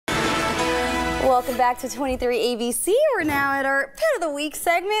Welcome back to 23 ABC. We're now at our Pet of the Week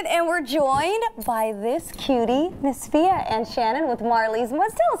segment, and we're joined by this cutie, Miss Fia and Shannon with Marley's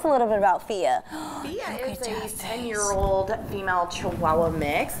Mutts. Tell us a little bit about Fia. Fia is a 10-year-old female Chihuahua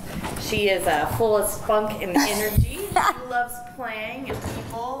mix. She is full of spunk and energy. She loves playing and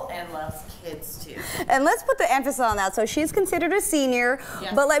people and loves kids too. And let's put the emphasis on that. So she's considered a senior,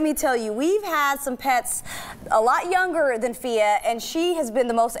 yes. But let me tell you, we've had some pets a lot younger than Fia, and she has been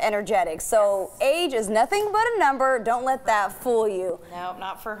the most energetic. So yes. Age is nothing but a number. Don't let that fool you. No,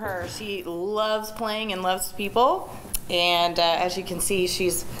 not for her. She loves playing and loves people. And as you can see,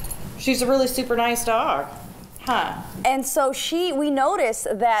 she's a really super nice dog. Huh. And so we noticed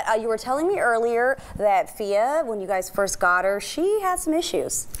that you were telling me earlier that Fia, when you guys first got her, she had some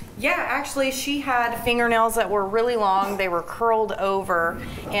issues. Yeah, actually she had fingernails that were really long. They were curled over,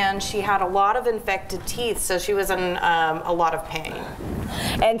 and she had a lot of infected teeth, so she was in a lot of pain.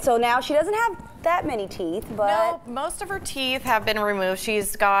 And so now she doesn't have that many teeth, but... No, most of her teeth have been removed.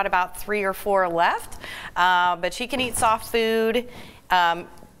 She's got about 3 or 4 left, but she can eat soft food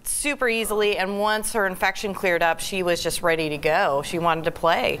super easily, and once her infection cleared up, she was just ready to go. She wanted to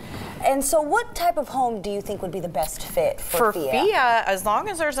play. And so what type of home do you think would be the best fit for Fia? For Fia, as long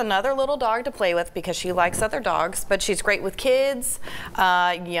as there's another little dog to play with, because she likes other dogs, but she's great with kids,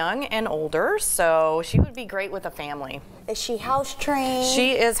 young and older, so she would be great with a family. Is she house trained?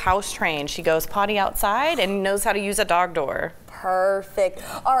 She is house trained. She goes potty outside and knows how to use a dog door. Perfect.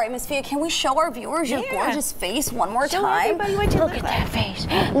 All right, Miss Fia, can we show our viewers your gorgeous face one more time? Everybody what you look at that face.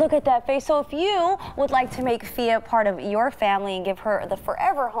 Look at that face. So if you would like to make Fia part of your family and give her the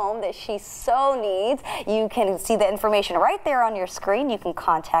forever home that she so needs, you can see the information right there on your screen. You can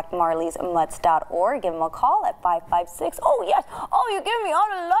contact marleysmutts.org. Give them a call at 556. Oh, yes. Oh, you give me all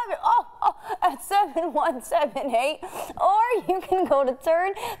the love. At 7178. Or you can go to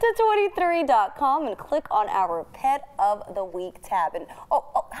turn223.com and click on our Pet of the Week tab. And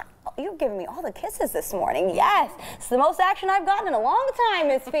you're giving me all the kisses this morning. Yes, it's the most action I've gotten in a long time,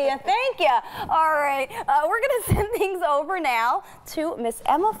 Miss Fia. Thank you. All right, we're going to send things over now to Miss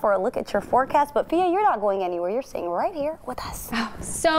Emma for a look at your forecast. But Fia, you're not going anywhere. You're staying right here with us. So